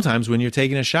 sometimes when you're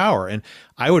taking a shower. And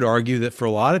I would argue that for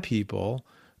a lot of people,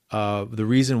 the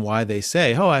reason why they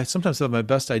say, I sometimes have my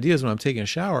best ideas when I'm taking a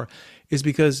shower is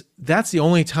because that's the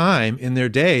only time in their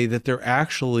day that they're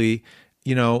actually,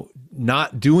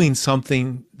 not doing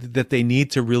something that they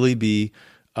need to really be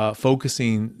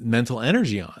focusing mental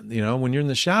energy on. When you're in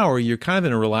the shower, you're kind of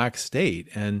in a relaxed state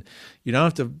and you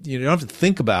don't have to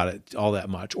think about it all that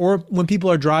much. Or when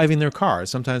people are driving their cars,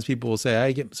 sometimes people will say,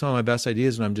 I get some of my best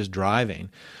ideas when I'm just driving.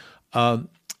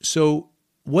 So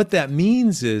what that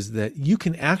means is that you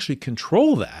can actually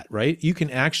control that, right? You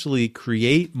can actually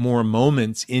create more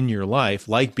moments in your life,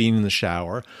 like being in the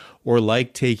shower or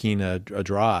like taking a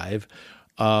drive,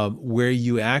 where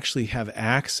you actually have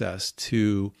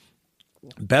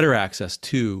better access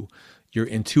to your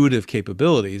intuitive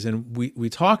capabilities. And we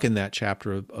talk in that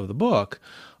chapter of the book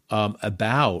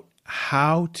about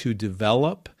how to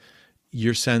develop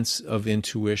your sense of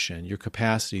intuition, your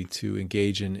capacity to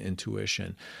engage in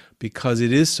intuition, because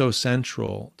it is so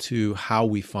central to how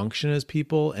we function as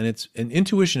people. And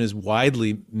intuition is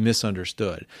widely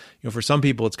misunderstood. For some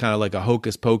people, it's kind of like a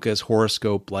hocus pocus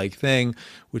horoscope-like thing,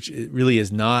 which it really is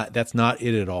not. That's not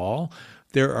it at all.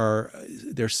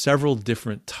 There's several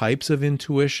different types of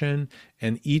intuition,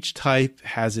 and each type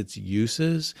has its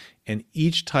uses, and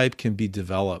each type can be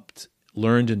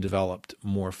learned and developed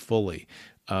more fully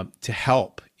to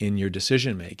help in your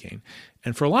decision making.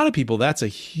 And for a lot of people, that's a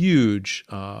huge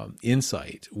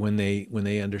insight when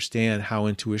they understand how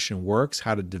intuition works,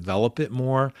 how to develop it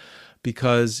more,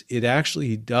 because it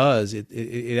actually does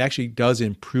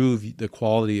improve the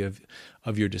quality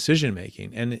of your decision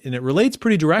making. And it relates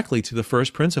pretty directly to the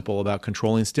first principle about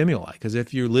controlling stimuli. Because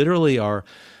if you literally are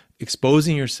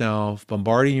exposing yourself,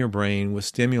 bombarding your brain with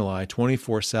stimuli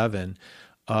 24/7,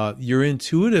 your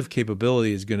intuitive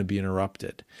capability is going to be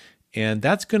interrupted. And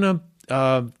that's going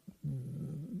to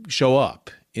show up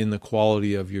in the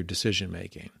quality of your decision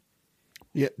making.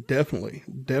 Yeah, definitely.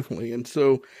 And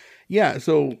so, yeah,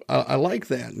 so I like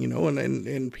that,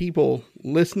 and people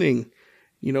listening,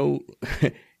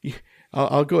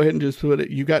 I'll go ahead and just put it,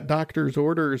 you got doctor's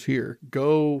orders here.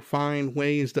 Go find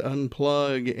ways to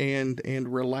unplug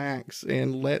and relax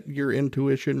and let your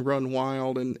intuition run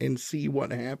wild and see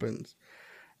what happens.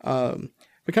 But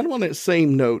kind of on that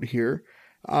same note here,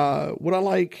 what I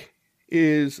like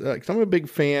is, 'cause I'm a big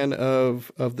fan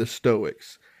of the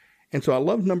Stoics. And so I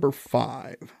love number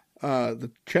 5.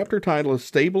 The chapter title is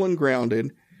Stable and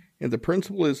Grounded, and the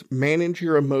principle is manage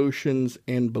your emotions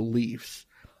and beliefs.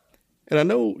 And I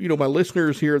know, my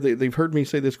listeners here, they've heard me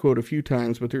say this quote a few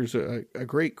times, but there's a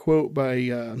great quote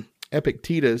by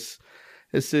Epictetus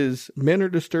that says, "Men are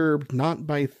disturbed not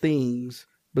by things,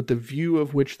 but the view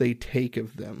of which they take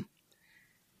of them."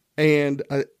 And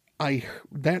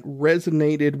that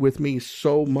resonated with me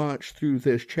so much through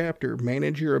this chapter.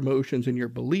 Manage your emotions and your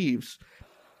beliefs.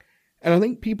 And I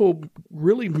think people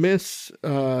really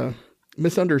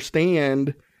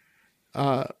misunderstand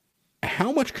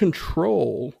how much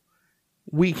control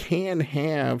we can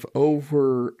have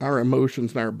over our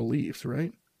emotions and our beliefs,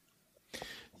 right?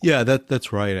 Yeah,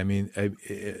 that's right. I mean,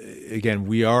 again,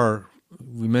 we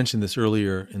mentioned this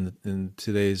earlier in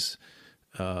today's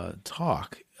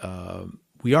talk.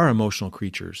 We are emotional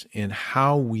creatures, and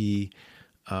how we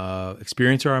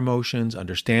experience our emotions,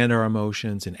 understand our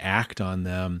emotions, and act on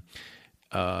them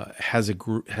has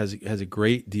a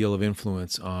great deal of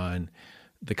influence on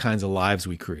the kinds of lives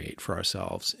we create for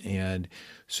ourselves. And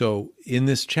so in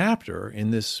this chapter, in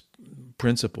this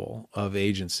principle of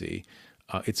agency,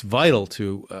 it's vital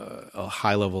to a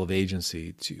high level of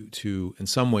agency to in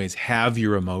some ways have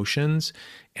your emotions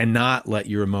and not let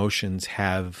your emotions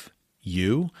have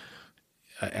you,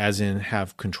 as in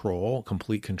have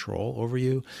complete control over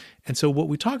you. And so what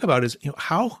we talk about is,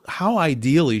 how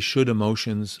ideally should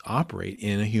emotions operate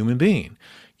in a human being?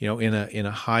 In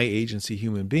a high agency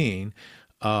human being,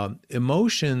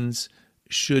 emotions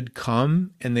should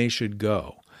come and they should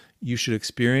go. You should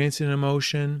experience an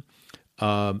emotion,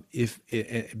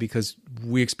 because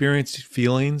we experience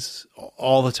feelings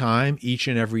all the time, each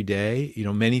and every day.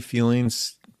 Many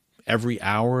feelings every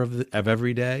hour of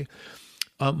every day.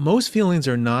 Most feelings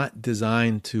are not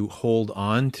designed to hold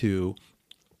on to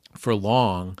for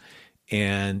long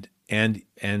and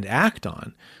act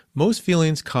on. Most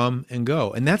feelings come and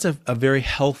go, and that's a very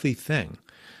healthy thing.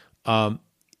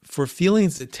 For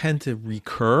feelings that tend to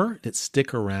recur, that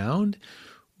stick around,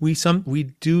 we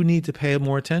do need to pay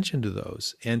more attention to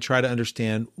those and try to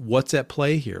understand what's at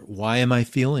play here. Why am I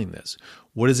feeling this?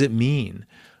 What does it mean?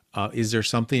 Is there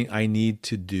something I need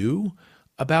to do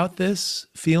about this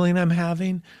feeling I'm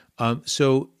having?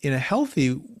 So in a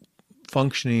healthy,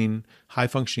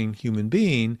 high-functioning human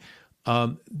being,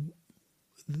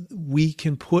 we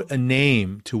can put a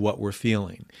name to what we're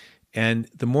feeling. And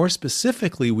the more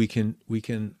specifically we can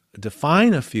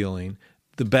define a feeling,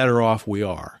 the better off we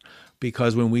are.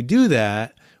 Because when we do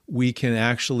that, we can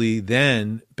actually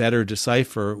then better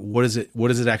decipher what does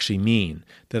it actually mean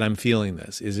that I'm feeling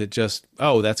this? Is it just,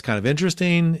 oh, that's kind of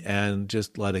interesting and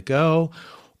just let it go?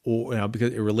 Or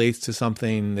because it relates to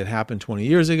something that happened 20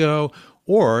 years ago?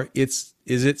 Or is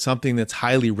it something that's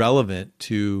highly relevant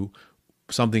to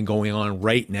something going on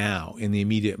right now in the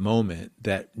immediate moment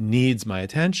that needs my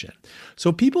attention?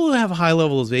 So people who have a high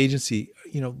level of agency,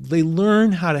 they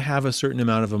learn how to have a certain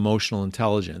amount of emotional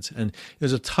intelligence. And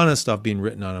there's a ton of stuff being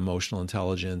written on emotional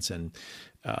intelligence and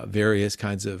various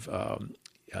kinds of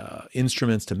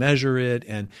instruments to measure it.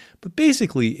 But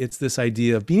basically, it's this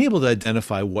idea of being able to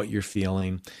identify what you're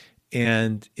feeling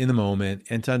and in the moment,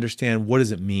 and to understand what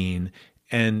does it mean,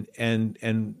 and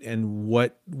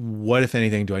what if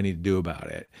anything do I need to do about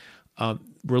it.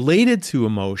 Related to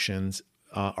emotions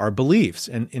are beliefs,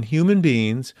 and in human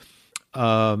beings,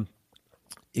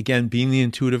 again, being the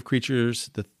intuitive creatures,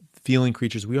 the feeling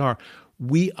creatures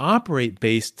we operate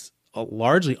based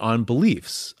largely on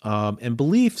beliefs. And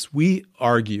beliefs, we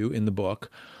argue in the book,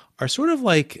 are sort of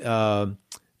like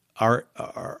our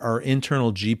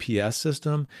internal GPS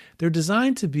system.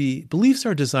 Beliefs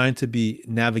are designed to be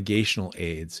navigational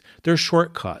aids. They're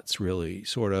shortcuts, really,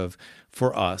 sort of,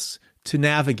 for us to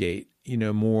navigate,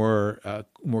 more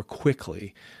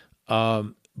quickly.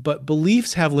 But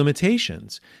beliefs have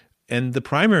limitations. And the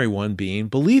primary one being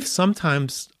beliefs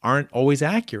sometimes aren't always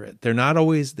accurate. They're not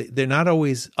always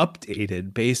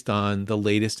updated based on the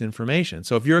latest information.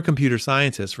 So if you're a computer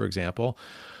scientist, for example,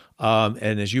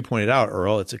 and as you pointed out,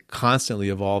 Earl, it's a constantly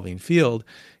evolving field.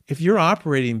 if you're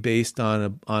operating based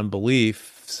on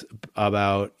beliefs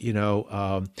about,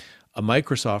 a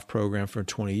Microsoft program from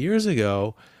 20 years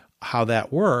ago, how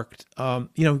that worked,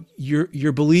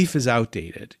 your belief is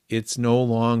outdated. It's no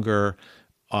longer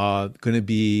going to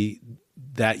be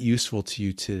that useful to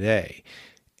you today.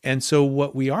 And so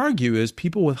what we argue is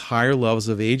people with higher levels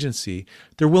of agency,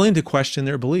 they're willing to question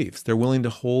their beliefs. They're willing to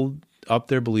hold up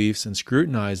their beliefs and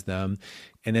scrutinize them.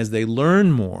 And as they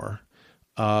learn more,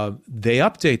 they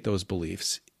update those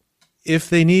beliefs if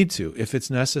they need to, if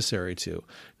it's necessary to.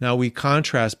 Now, we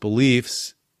contrast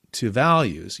beliefs to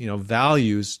values.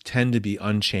 Values tend to be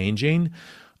unchanging.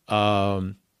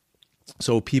 So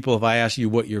people, if I ask you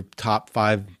what your top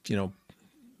 5,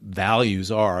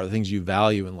 values are, the things you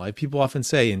value in life, people often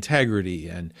say integrity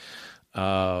and,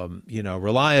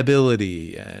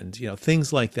 reliability and,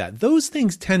 things like that. Those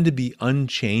things tend to be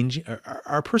unchanging.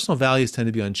 Our personal values tend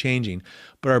to be unchanging,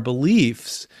 but our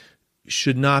beliefs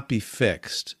should not be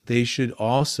fixed. They should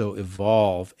also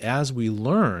evolve as we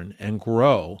learn and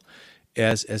grow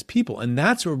as people. And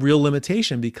that's a real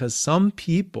limitation because some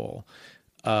people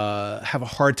have a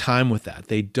hard time with that.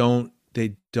 They don't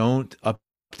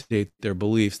update their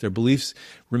beliefs. Their beliefs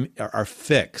are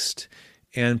fixed.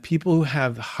 And people who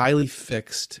have highly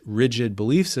fixed, rigid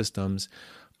belief systems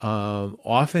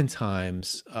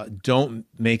oftentimes don't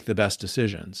make the best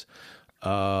decisions.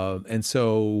 And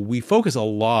so we focus a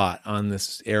lot on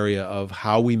this area of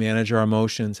how we manage our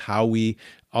emotions, how we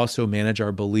also manage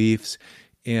our beliefs.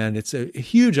 And it's a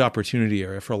huge opportunity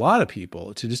area for a lot of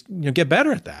people to just get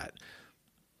better at that.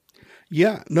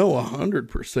 Yeah, no, 100%,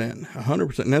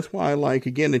 100%. And that's why I like,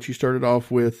 again, that you started off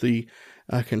with the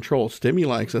control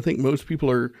stimuli, because I think most people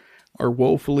are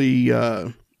woefully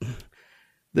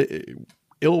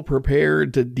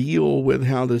ill-prepared to deal with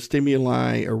how the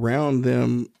stimuli around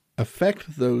them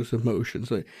affect those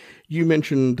emotions. You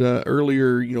mentioned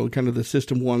earlier, kind of the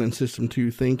system 1 and system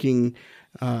 2 thinking,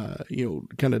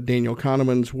 kind of Daniel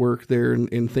Kahneman's work there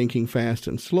in Thinking Fast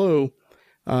and Slow.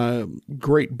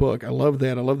 Great book. I love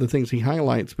that. I love the things he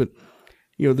highlights. But,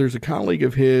 there's a colleague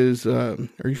of his. Are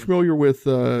you familiar with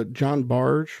John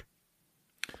Barge?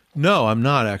 No, I'm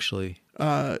not actually.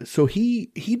 So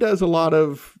he does a lot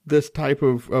of this type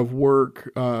of work,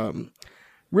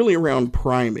 really around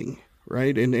priming,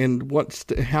 right? And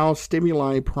how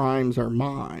stimuli primes our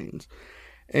minds.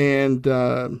 And,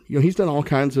 he's done all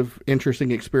kinds of interesting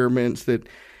experiments that,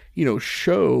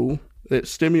 show that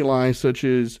stimuli such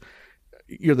as,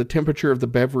 the temperature of the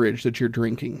beverage that you're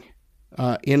drinking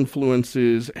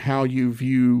influences how you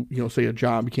view, say a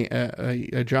job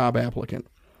applicant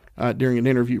during an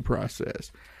interview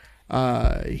process.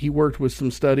 He worked with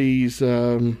some studies.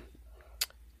 I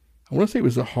want to say it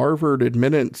was a Harvard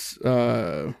admittance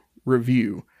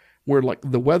review, where like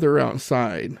the weather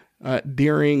outside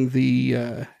during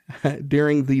the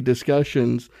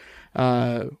discussions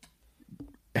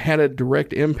had a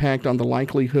direct impact on the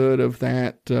likelihood of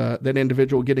that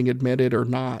individual getting admitted or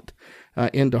not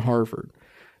into Harvard.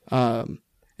 And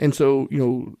so,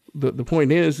 the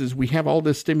point is we have all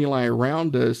this stimuli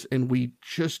around us, and we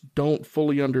just don't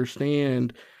fully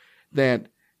understand that,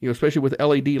 especially with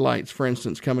LED lights, for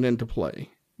instance, coming into play,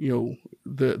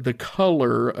 the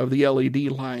color of the LED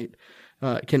light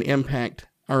can impact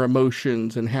our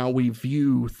emotions and how we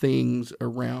view things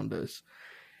around us.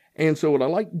 And so what I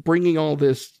like bringing all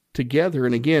this together,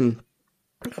 and again,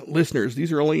 listeners,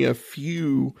 these are only a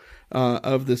few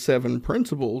of the 7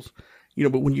 principles,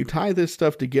 but when you tie this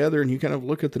stuff together and you kind of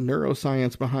look at the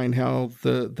neuroscience behind how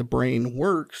the brain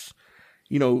works,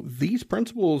 these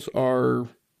principles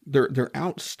they're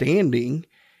outstanding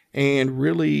and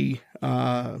really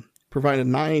provide a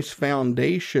nice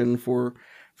foundation for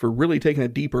really taking a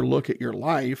deeper look at your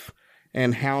life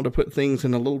and how to put things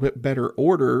in a little bit better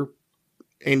order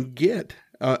and get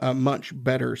a much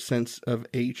better sense of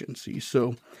agency.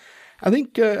 So I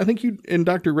think you and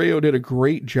Dr. Rayo did a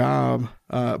great job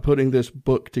putting this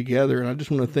book together, and I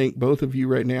just want to thank both of you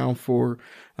right now for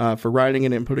writing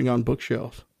it and putting on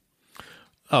bookshelves.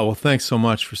 Oh, well, thanks so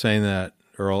much for saying that,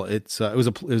 Earl. It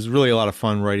was really a lot of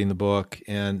fun writing the book,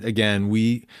 and again,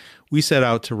 we set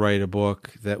out to write a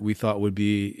book that we thought would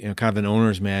be kind of an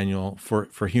owner's manual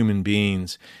for human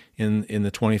beings in the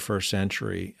 21st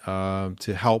century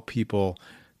to help people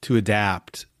to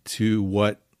adapt to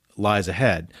what lies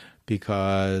ahead,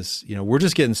 because we're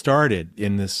just getting started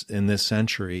in this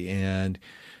century, and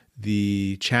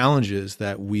the challenges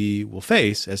that we will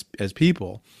face as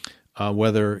people,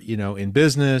 whether in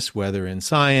business, whether in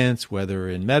science, whether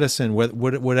in medicine,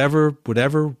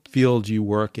 whatever field you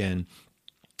work in,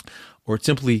 or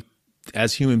simply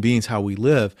as human beings how we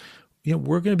live,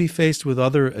 we're going to be faced with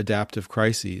other adaptive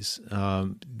crises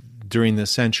during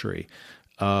this century.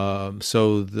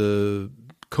 So the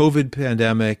COVID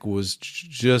pandemic was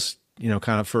just,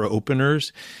 kind of for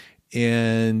openers.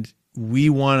 And we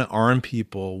want to arm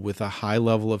people with a high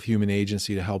level of human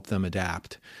agency to help them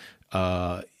adapt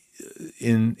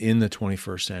in the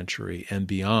 21st century and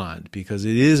beyond, because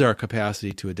it is our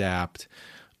capacity to adapt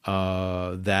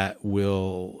that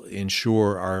will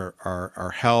ensure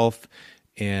our health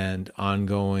and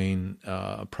ongoing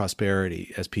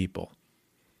prosperity as people.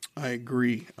 I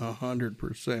agree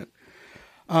 100%.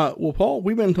 Well, Paul,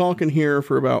 we've been talking here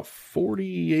for about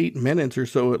 48 minutes or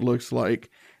so, it looks like.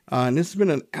 And this has been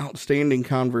an outstanding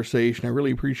conversation. I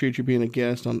really appreciate you being a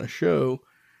guest on the show.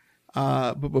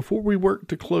 But before we work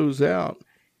to close out,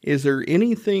 is there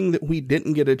anything that we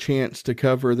didn't get a chance to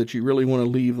cover that you really want to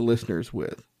leave the listeners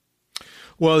with?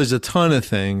 Well, there's a ton of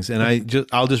things, and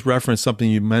I'll just reference something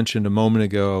you mentioned a moment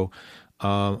ago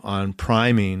on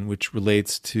priming, which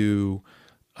relates to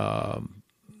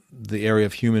the area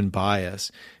of human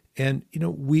bias. And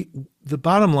the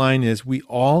bottom line is we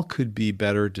all could be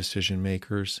better decision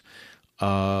makers,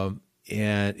 and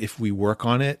if we work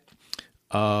on it,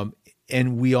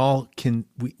 and we all can.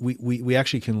 We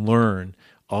actually can learn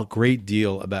a great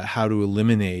deal about how to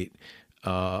eliminate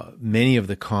many of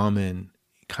the common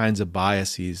kinds of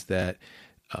biases that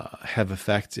have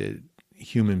affected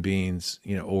human beings,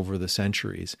 over the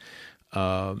centuries.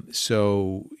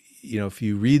 So, if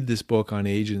you read this book on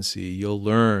agency, you'll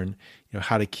learn,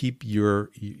 how to keep your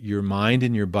mind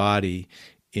and your body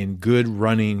in good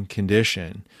running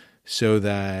condition so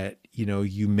that,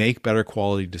 you make better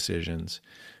quality decisions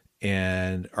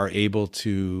and are able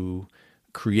to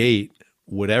create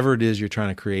whatever it is you're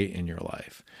trying to create in your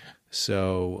life.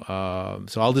 So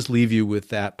I'll just leave you with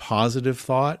that positive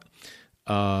thought.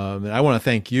 And I want to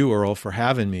thank you, Earl, for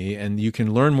having me. And you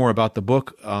can learn more about the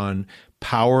book on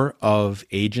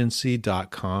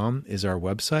powerofagency.com is our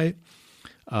website.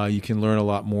 You can learn a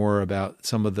lot more about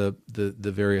some of the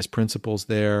various principles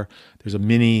there. There's a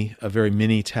very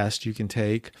mini test you can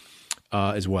take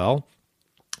as well.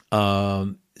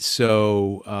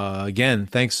 So again,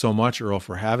 thanks so much, Earl,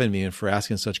 for having me and for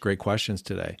asking such great questions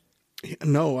today.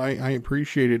 No, I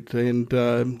appreciate it. And,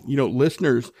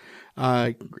 listeners,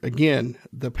 again,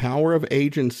 The Power of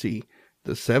Agency,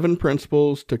 the 7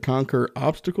 principles to conquer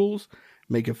obstacles,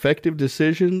 make effective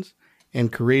decisions,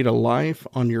 and create a life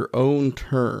on your own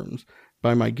terms,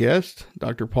 by my guest,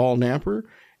 Dr. Paul Napper,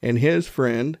 and his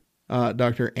friend,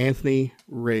 Dr. Anthony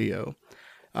Rayo.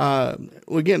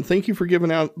 Again, thank you for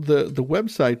giving out the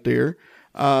website there.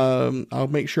 I'll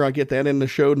make sure I get that in the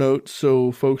show notes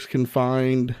so folks can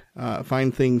find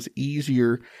things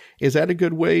easier. Is that a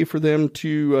good way for them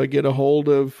to get a hold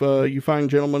of you fine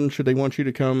gentlemen? Should they want you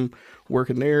to come work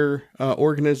in their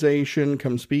organization,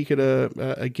 come speak at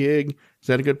a gig? Is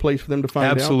that a good place for them to find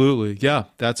out? Absolutely. Yeah,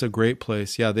 that's a great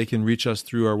place. Yeah, they can reach us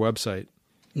through our website.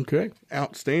 Okay.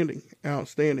 Outstanding.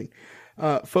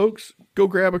 Folks, go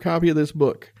grab a copy of this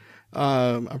book.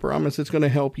 I promise it's going to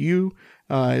help you.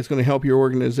 It's going to help your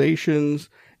organizations.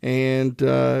 And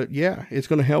it's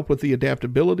going to help with the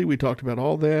adaptability. We talked about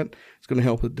all that. It's going to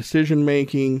help with decision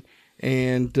making.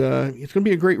 And it's going to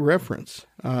be a great reference.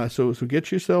 So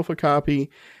get yourself a copy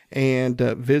and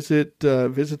visit the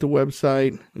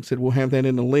website. Like I said, we'll have that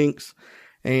in the links.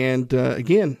 And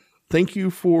again, thank you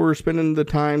for spending the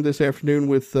time this afternoon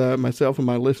with myself and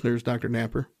my listeners, Dr.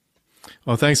 Napper.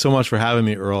 Well, thanks so much for having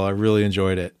me, Earl. I really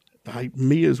enjoyed it.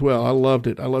 Me as well. I loved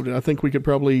it. I think we could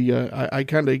probably, I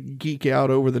kind of geek out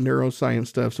over the neuroscience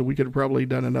stuff, so we could have probably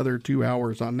done another 2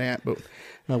 hours on that, but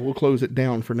we'll close it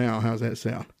down for now. How's that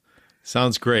sound?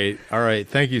 Sounds great. All right.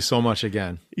 Thank you so much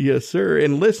again. Yes, sir.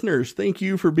 And listeners, thank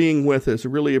you for being with us. I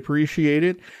really appreciate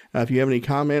it. If you have any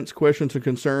comments, questions, or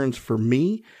concerns for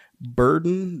me,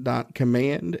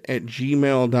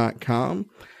 burden.command@gmail.com.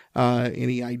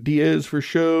 Any ideas for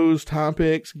shows,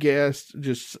 topics, guests,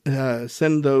 just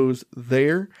send those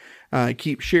there.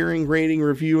 Keep sharing, rating,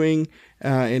 reviewing,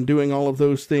 and doing all of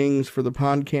those things for the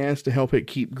podcast to help it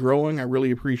keep growing. I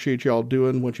really appreciate y'all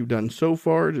doing what you've done so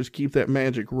far. Just keep that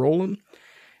magic rolling.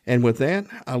 And with that,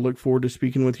 I look forward to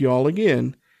speaking with y'all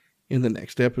again in the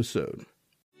next episode.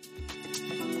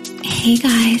 Hey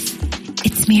guys,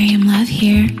 it's Miriam Love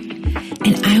here,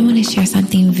 and I want to share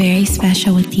something very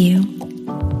special with you.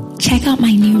 Check out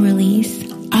my new release,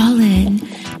 All In,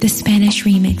 the Spanish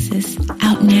remixes,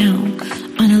 out now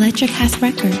on Electric House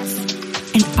Records.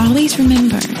 And always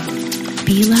remember,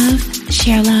 be love,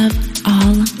 share love,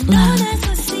 all love.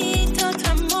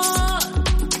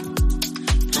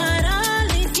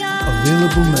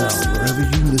 Available now wherever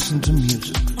you listen to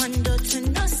music.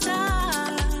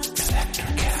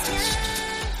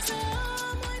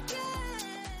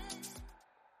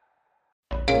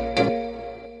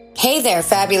 Hey there,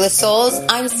 fabulous souls.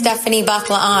 I'm Stephanie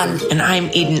Baklaan. And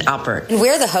I'm Eden Alpert. And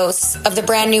we're the hosts of the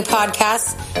brand new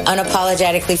podcast,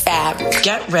 Unapologetically Fab.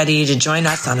 Get ready to join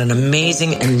us on an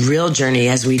amazing and real journey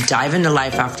as we dive into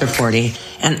life after 40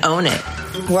 and own it.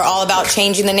 We're all about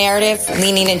changing the narrative,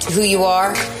 leaning into who you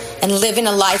are, and living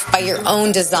a life by your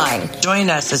own design. Join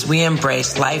us as we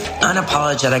embrace life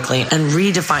unapologetically and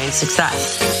redefine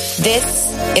success.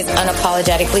 This is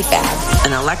Unapologetically Fab,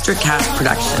 an Electric Cast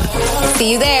production.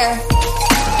 See you there.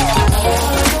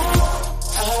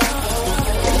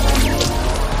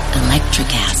 Electric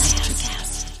Cast.